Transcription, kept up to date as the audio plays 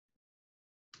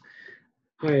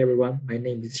Hi everyone, my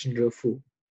name is Xingzhe Fu.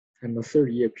 I'm a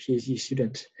third-year PhD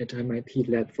student at MIT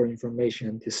Lab for Information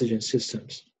and Decision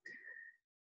Systems.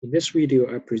 In this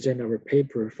video, I present our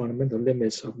paper, Fundamental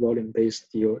Limits of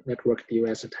Volume-Based Network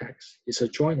DoS Attacks. It's a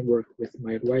joint work with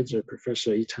my advisor,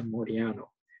 Professor Itan Modiano.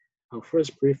 I'll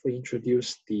first briefly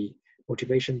introduce the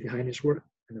motivation behind this work,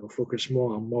 and I'll focus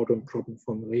more on model problem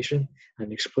formulation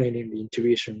and explaining the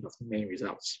intuition of the main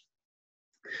results.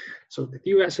 So the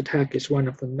DoS attack is one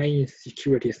of the main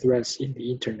security threats in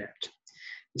the internet.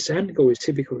 Its end goal is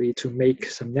typically to make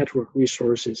some network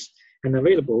resources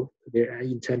unavailable to their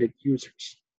intended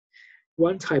users.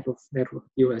 One type of network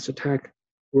DoS attack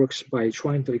works by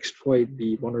trying to exploit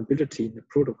the vulnerability in the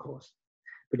protocols,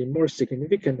 but a more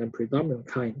significant and predominant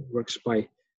kind works by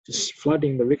just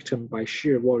flooding the victim by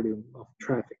sheer volume of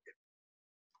traffic.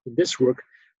 In this work,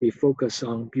 we focus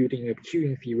on building a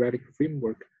queuing theoretical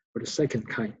framework for the second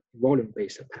kind,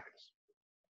 volume-based attacks.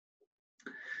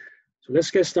 So let's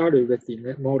get started with the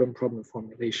model problem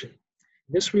formulation.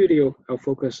 In this video, I'll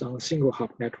focus on single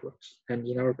hop networks, and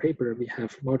in our paper, we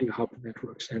have multi-hop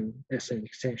networks and as an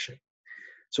extension.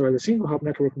 So the single hop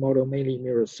network model mainly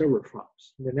mirrors server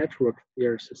farms. In the network,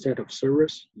 there's a set of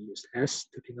servers, we use S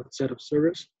to denote the set of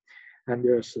servers, and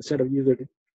there's a set of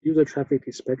user traffic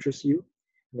dispatchers U,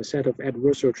 and a set of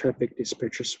adversarial traffic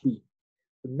dispatchers V.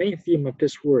 The main theme of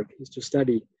this work is to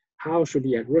study how should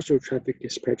the adversarial traffic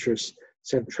dispatchers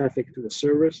send traffic to the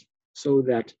servers so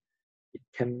that it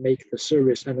can make the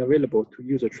service unavailable to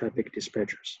user traffic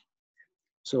dispatchers.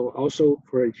 So also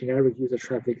for a generic user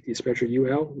traffic dispatcher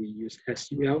UL, we use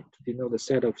SUL to denote the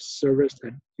set of servers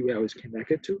that UL is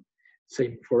connected to.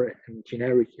 Same for a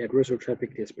generic adversarial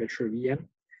traffic dispatcher VN.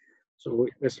 So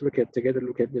let's look at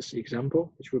this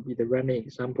example, which will be the running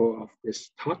example of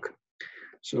this talk.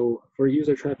 So for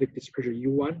user traffic dispatcher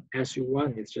U1,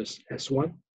 SU1 is just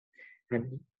S1.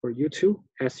 And for U2,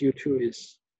 SU2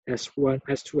 is S1,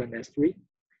 S2, and S3.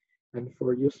 And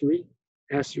for U3,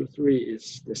 SU3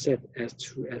 is the set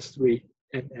S2, S3,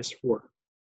 and S4.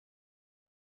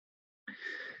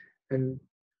 And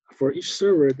for each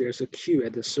server, there's a queue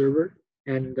at the server.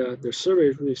 And the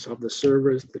survey rates of the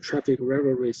servers, the traffic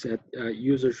arrival rates at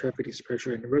user traffic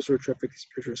dispatcher and adversarial traffic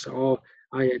dispatchers are all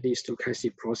IID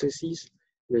stochastic processes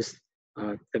with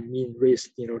the mean race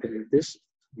denoted as this.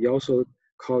 We also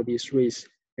call these rates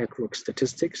network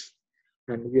statistics.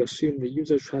 And we assume the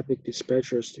user traffic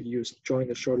dispatchers to use join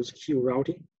the shortest queue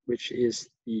routing, which is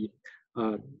the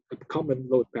common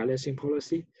load balancing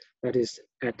policy. That is,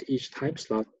 at each time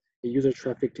slot, the user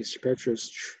traffic dispatchers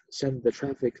send the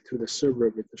traffic to the server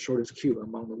with the shortest queue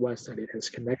among the ones that it has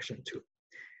connection to.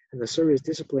 And the service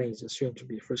discipline is assumed to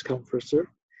be first come, first serve.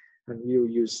 And we will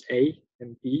use A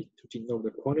and B to denote the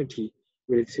quantity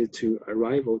related to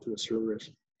arrival to the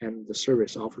servers and the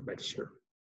service offered by the server.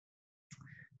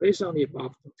 Based on the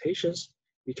above notations,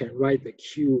 we can write the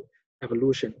queue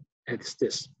evolution as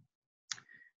this.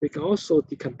 We can also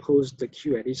decompose the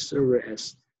queue at each server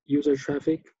as user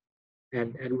traffic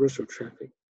and adversarial traffic.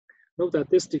 Note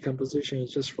that this decomposition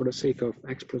is just for the sake of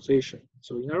exposition.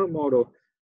 So in our model,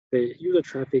 the user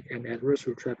traffic and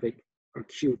adversarial traffic are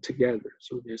queued together.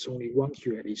 So there's only one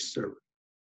queue at each server.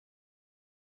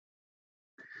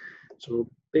 So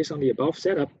based on the above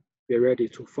setup, we're ready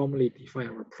to formally define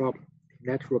our problem,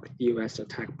 the network DoS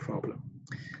attack problem.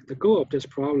 The goal of this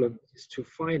problem is to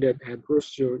find an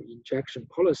adversarial injection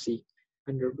policy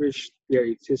under which there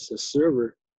exists a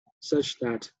server such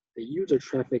that the user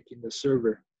traffic in the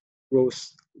server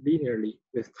grows linearly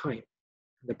with time.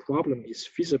 And the problem is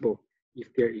feasible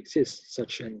if there exists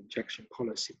such an injection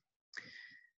policy.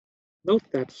 Note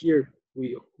that here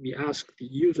we ask the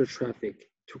user traffic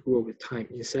to grow with time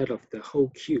instead of the whole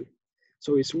queue.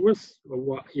 So it's worth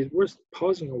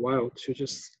pausing a while to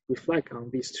just reflect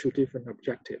on these two different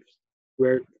objectives,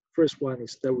 where the first one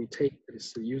is that we take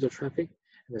is the user traffic,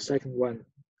 and the second one,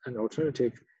 an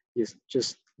alternative, is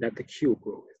just let the queue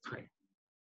grow with time.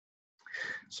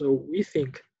 So we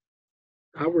think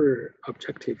our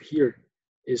objective here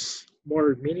is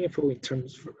more meaningful in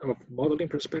terms of modeling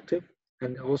perspective,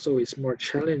 and also is more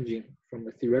challenging from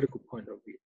a theoretical point of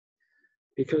view.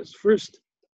 Because first,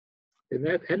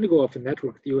 the end goal of a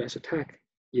network DoS attack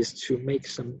is to make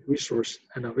some resource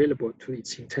unavailable to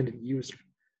its intended user.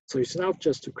 So it's not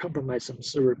just to compromise some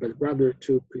server, but rather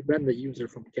to prevent the user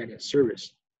from getting a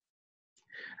service.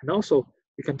 And also,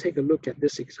 we can take a look at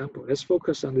this example. Let's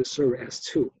focus on this server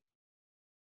S2.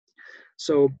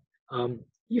 So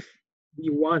if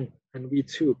V1 and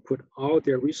V2 put all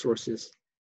their resources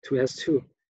to S2,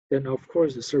 then of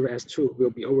course the server S2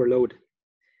 will be overloaded.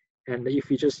 And if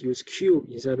we just use Q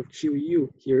instead of QU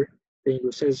here, then it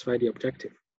will satisfy the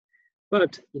objective.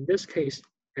 But in this case,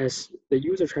 as the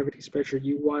user traffic dispatcher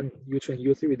U1, U2, and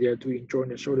U3, they are doing join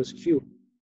the shortest queue,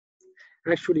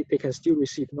 actually they can still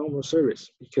receive normal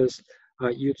service because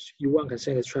U1 can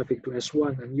send its traffic to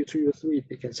S1, and U2, U3,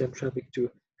 they can send traffic to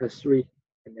S3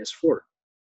 and S4.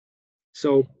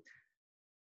 So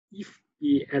if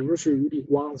the adversary really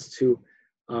wants to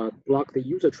block the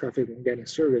user traffic from getting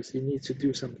service, it needs to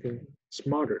do something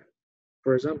smarter.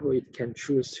 For example, it can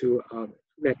choose to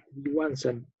let V1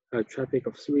 send traffic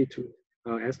of 3 to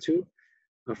S2.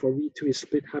 For V2, is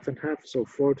split half and half, so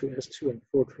 4 to S2 and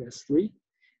 4 to S3.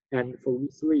 And for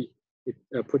V3,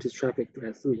 it puts its traffic to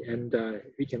S3. And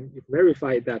we can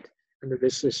verify that under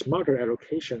this smarter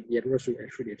allocation, the adversary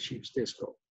actually achieves this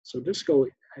goal. So this goal,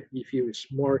 we feel, is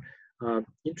more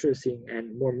interesting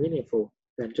and more meaningful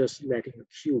than just letting a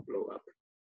queue blow up.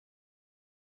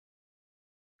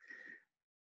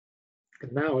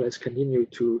 And now let's continue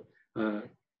to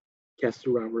get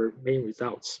through our main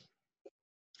results.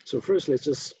 So first, let's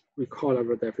just recall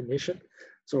our definition.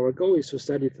 So our goal is to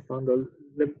study the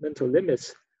fundamental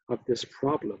limits of this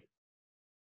problem.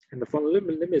 And the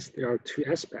fundamental limits, there are two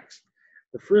aspects.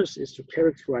 The first is to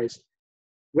characterize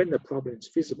when the problem is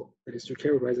feasible, that is to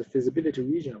characterize the feasibility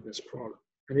region of this problem.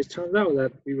 And it turns out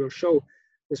that we will show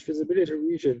this feasibility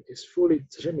region is fully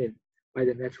determined by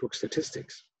the network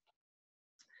statistics.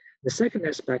 The second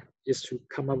aspect is to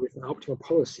come up with an optimal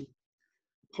policy.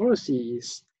 Policy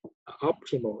is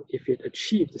optimal if it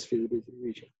achieves this feasibility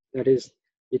region. That is,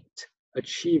 it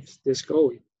achieves this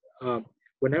goal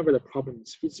whenever the problem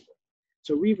is feasible.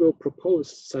 So we will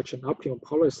propose such an optimal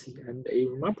policy, and a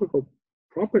remarkable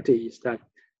property is that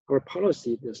our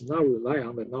policy does not rely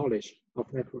on the knowledge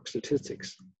of network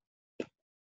statistics.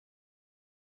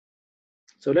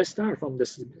 So let's start from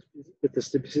this with the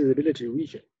feasibility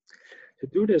region. To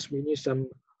do this, we need some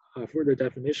further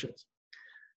definitions.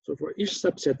 So for each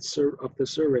subset of the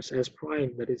service S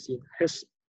prime that is in S,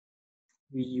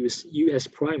 we use US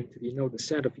prime to denote the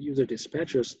set of user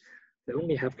dispatchers that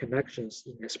only have connections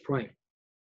in S prime.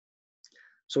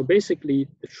 So basically,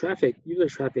 the traffic, user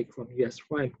traffic from US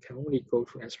prime can only go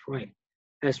to S prime.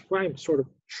 S prime sort of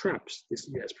traps this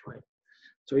US prime.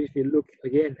 So if you look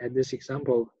again at this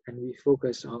example and we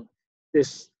focus on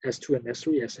this S2 and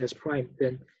S3 as S prime,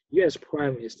 then US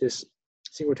prime is this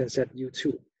singleton set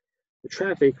U2. The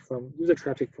traffic from user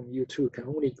traffic from U2 can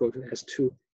only go to S2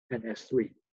 and S3.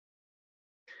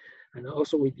 And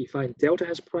also we define delta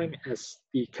S prime as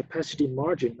the capacity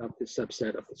margin of the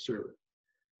subset of the server.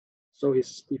 So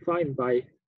it's defined by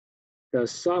the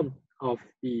sum of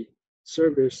the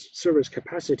server's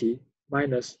capacity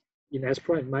minus in S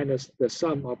prime minus the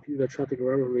sum of user traffic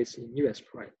arrival rates in US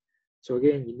prime. So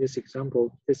again, in this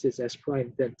example, this is S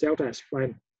prime, then delta S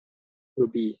prime will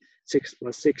be 6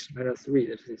 plus 6 minus 3,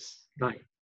 that is 9.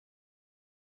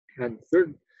 And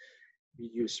third, we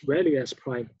use value S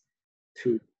prime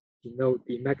to denote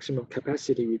the maximum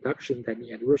capacity reduction that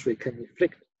the adversary can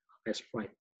inflict on S prime.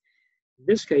 In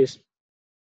this case,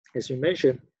 as you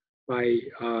mentioned, by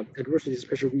adversary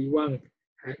dispatcher V1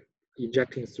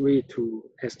 injecting 3 to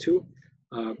S2,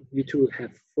 V2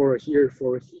 have 4 here,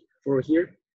 4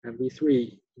 here, and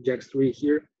V3 injects 3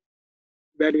 here.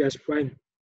 Value S prime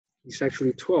is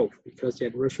actually 12 because the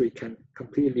adversary can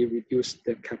completely reduce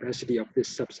the capacity of this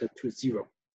subset to 0.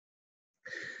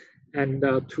 And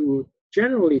to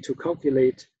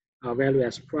calculate value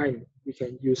S prime, we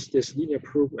can use this linear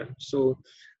program. So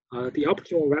the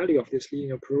optimal value of this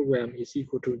linear program is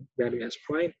equal to value S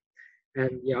prime,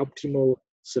 and the optimal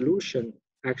solution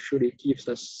actually gives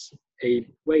us a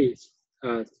way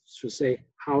to say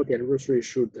how the adversary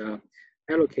should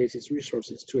allocate its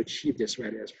resources to achieve this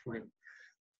value S prime.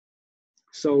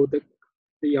 So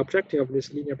the objective of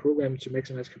this linear program is to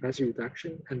maximize capacity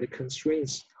reduction, and the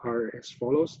constraints are as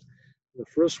follows. The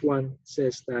first one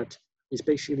says that it's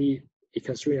basically a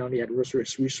constraint on the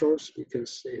adversary's resource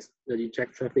because the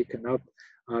inject traffic cannot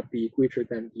be greater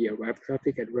than the arrived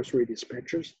traffic adversary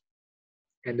dispatchers.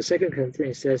 And the second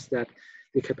constraint says that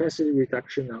the capacity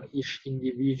reduction on each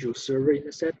individual server in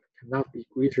the set cannot be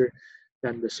greater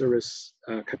than the server's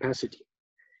capacity.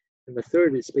 And the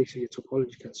third is basically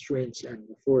topology constraints, and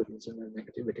the fourth is a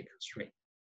negativity constraint.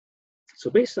 So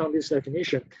based on this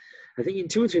definition, I think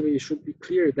intuitively it should be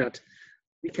clear that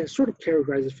we can sort of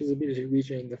characterize the feasibility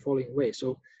region in the following way.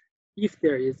 So if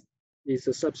there is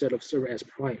a subset of server S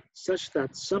prime such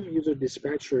that some user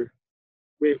dispatcher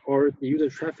or the user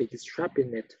traffic is trapped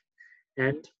in it,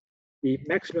 and the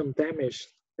maximum damage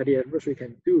that the adversary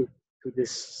can do to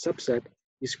this subset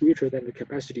is greater than the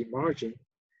capacity margin,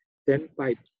 then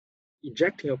by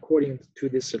injecting according to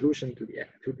this solution to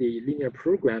the linear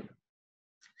program,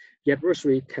 the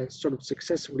adversary can sort of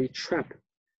successfully trap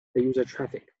the user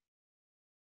traffic.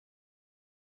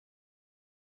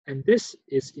 And this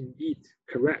is indeed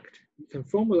correct. We'll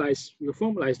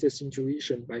formalize this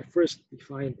intuition by first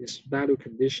defining this value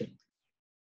condition.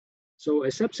 So a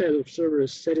subset of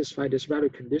servers satisfy this value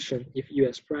condition if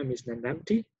US prime is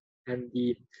non-empty and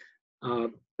the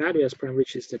value S prime,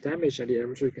 which is the damage that the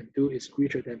adversary can do, is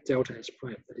greater than delta S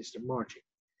prime, that is the margin.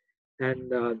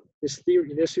 And in this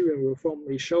theorem will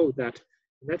formally show that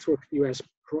the network DoS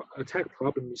attack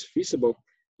problem is feasible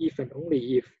if and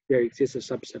only if there exists a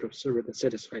subset of servers that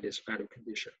satisfy this value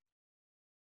condition.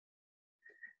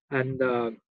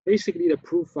 And basically, the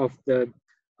proof of the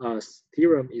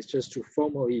theorem is just to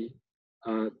formally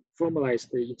formalize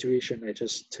the intuition I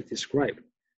just described.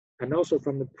 And also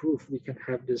from the proof, we can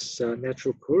have this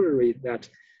natural corollary that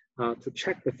to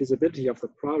check the feasibility of the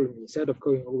problem, instead of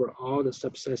going over all the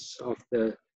subsets of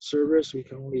the servers, we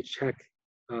can only check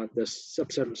the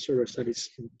subset of servers that is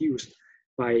induced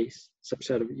by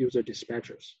subset of user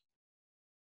dispatchers.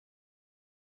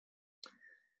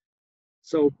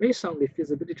 So based on the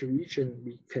feasibility region,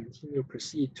 we continue to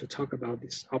proceed to talk about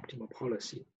this optimal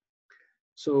policy.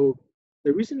 So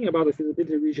the reasoning about the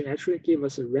feasibility region actually gave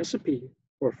us a recipe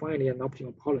for finding an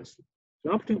optimal policy.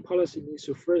 The optimal policy needs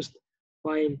to first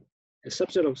find a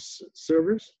subset of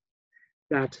servers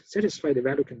that satisfy the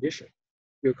value condition.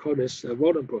 We'll call this a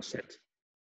vulnerable set.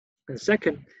 And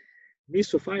second, needs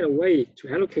to find a way to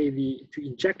allocate to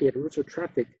inject the adversarial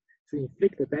traffic to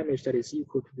inflict the damage that is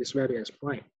equal to this value as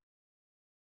prime.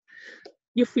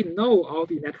 If we know all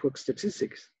the network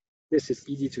statistics, this is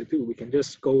easy to do. We can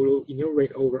just go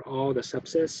enumerate over all the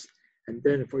subsets, and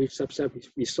then for each subset,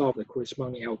 we solve the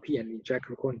corresponding LP and inject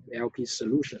according to the LP's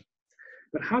solution.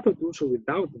 But how to do so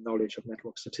without the knowledge of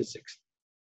network statistics?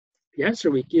 The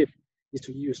answer we give is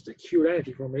to use the queue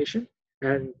identity formation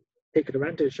and take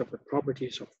advantage of the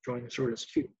properties of join the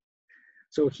shortest queue.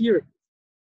 So here,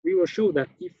 we will show that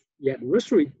if the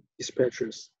adversary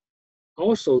dispatchers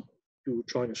also do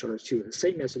join the shortest queue, the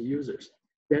same as the users,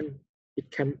 then it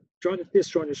can join the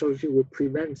shortest queue will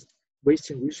prevent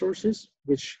wasting resources,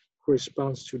 which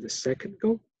corresponds to the second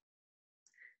goal,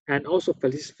 and also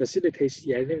facilitates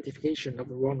the identification of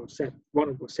the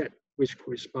vulnerable set, which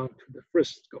corresponds to the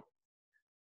first goal.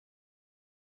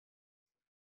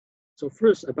 So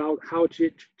first, about how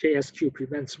JSQ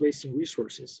prevents wasting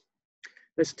resources.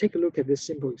 Let's take a look at this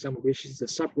simple example, which is the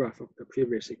subgraph of the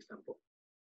previous example.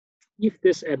 If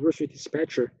this adversary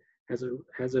dispatcher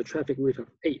has a traffic weight of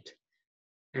 8,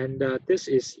 and this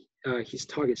is his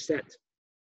target set,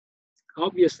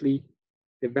 obviously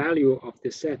the value of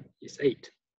the set is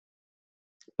 8.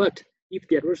 But if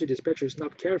the adversary dispatcher is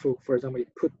not careful, for example,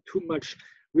 it put too much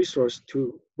resource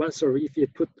to one server, if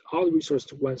it put all the resource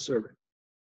to one server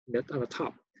on the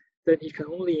top, then it can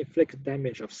only inflict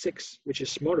damage of 6, which is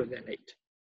smaller than 8,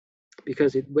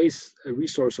 because it wastes a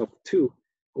resource of 2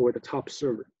 over the top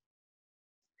server.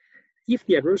 If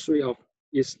the adversary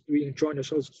is doing join the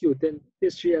shortest queue, then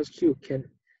this JSQ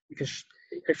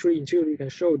actually intuitively can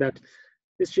show that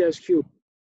this JSQ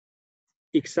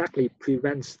exactly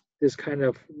prevents this kind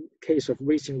of case of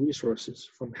wasting resources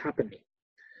from happening.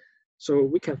 So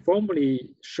we can formally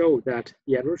show that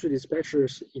the adversary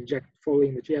dispatchers inject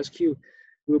following the JSQ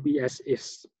will be as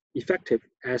effective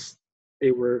as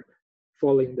they were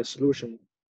following the solution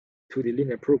to the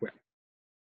linear program.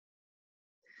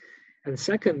 And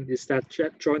second is that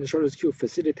join the shortest queue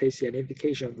facilitates the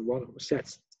identification of the vulnerable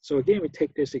sets. So again, we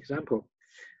take this example.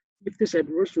 If this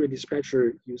adversary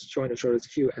dispatcher uses join the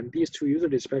shortest queue and these two user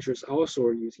dispatchers also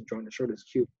are using join the shortest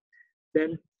queue,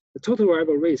 then the total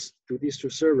arrival race to these two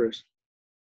servers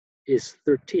is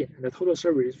 13 and the total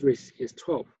server race is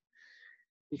 12.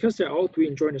 Because they're all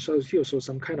doing join the shortest queue, so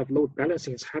some kind of load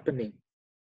balancing is happening,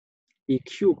 the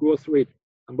queue growth rate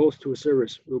on both two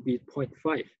servers will be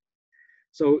 0.5.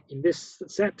 So in this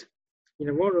set, in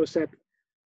a vulnerable set,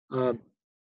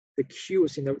 the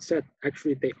queues in the set,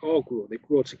 actually they all grow, they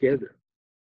grow together.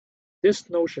 This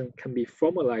notion can be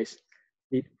formalized,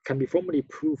 it can be formally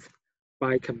proved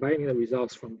by combining the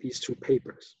results from these two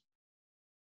papers.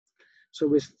 So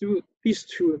with these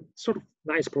two sort of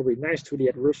nice to the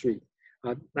adversary,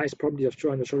 nice properties of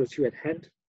join the shortest queue at hand,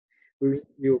 we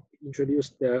will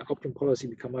introduce the optimum policy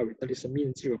we come up with, that is a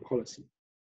mean zero policy.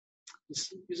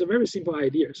 It's a very simple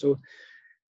idea. So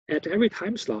at every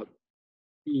time slot,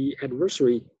 the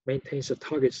adversary maintains a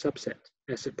target subset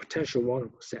as a potential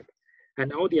vulnerable set.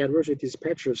 And all the adversary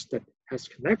dispatchers that has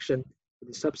connection to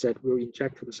the subset will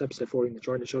inject to the subset following the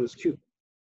join the shortest queue.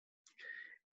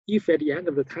 If at the end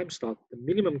of the time slot, the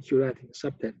minimum queue length in the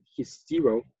subset is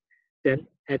 0, then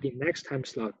at the next time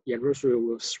slot, the adversary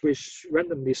will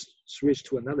randomly switch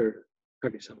to another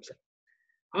target subset.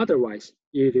 Otherwise,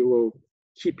 it will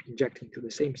keep injecting to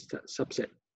the same subset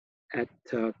at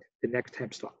the next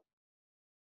time slot.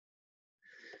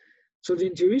 So the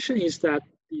intuition is that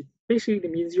basically the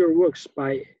mean zero works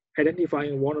by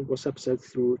identifying vulnerable subsets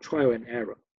through trial and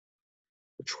error.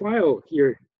 The trial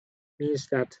here means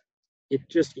that it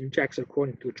just injects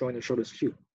according to join the shortest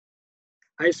queue.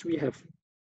 As we have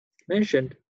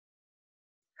mentioned,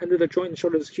 under the join the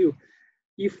shortest queue,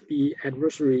 if the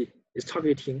adversary is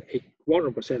targeting a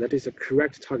vulnerable set, that is a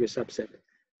correct target subset,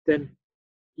 then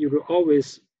you will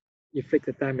always inflict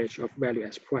the damage of value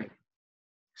as prime.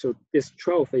 So this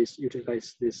trial phase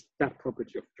utilizes that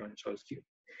property of join the shortest queue.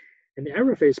 And the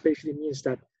error phase basically means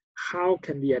that how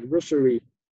can the adversary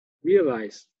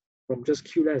realize from just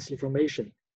Q-length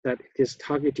information that it is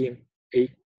targeting a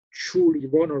truly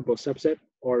vulnerable subset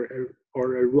or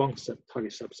a wrong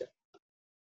target subset.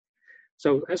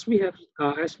 So as we have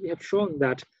shown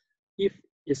that if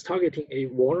it's targeting a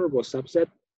vulnerable subset,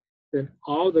 then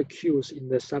all the Qs in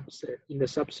the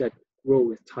subset grow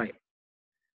with time.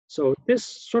 So this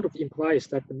sort of implies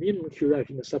that the minimum Q length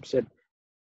in the subset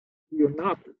will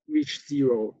not reach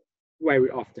zero very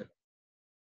often.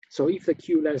 So if the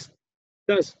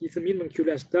minimum Q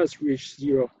length does reach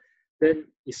zero, then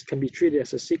it can be treated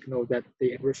as a signal that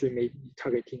the adversary may be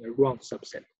targeting a wrong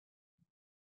subset.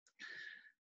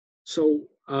 So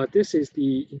this is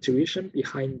the intuition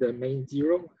behind the main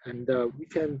zero, and we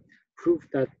can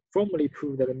formally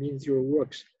prove that the mean zero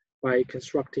works by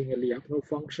constructing a Lyapunov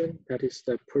function that is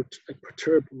the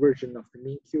perturbed version of the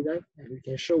mean Q length, and we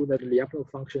can show that the Lyapunov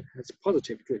function has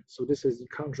positive drift. So this is the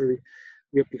contrary,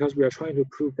 because we are trying to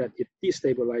prove that it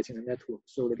destabilizing the network.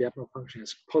 So the Lyapunov function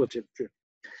has positive drift.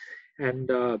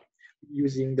 And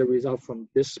using the result from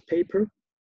this paper,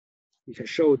 we can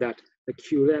show that the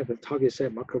Q length and target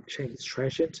set Markov chain is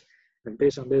transient. And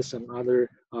based on this and other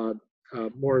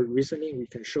more reasoning, we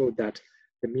can show that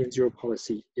the mean zero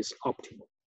policy is optimal.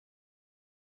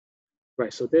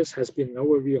 Right, so this has been an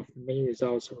overview of the main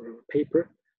results of our paper.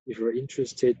 If you're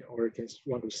interested or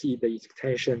want to see the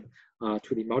extension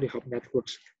to the multi-hop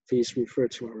networks, please refer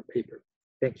to our paper.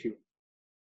 Thank you.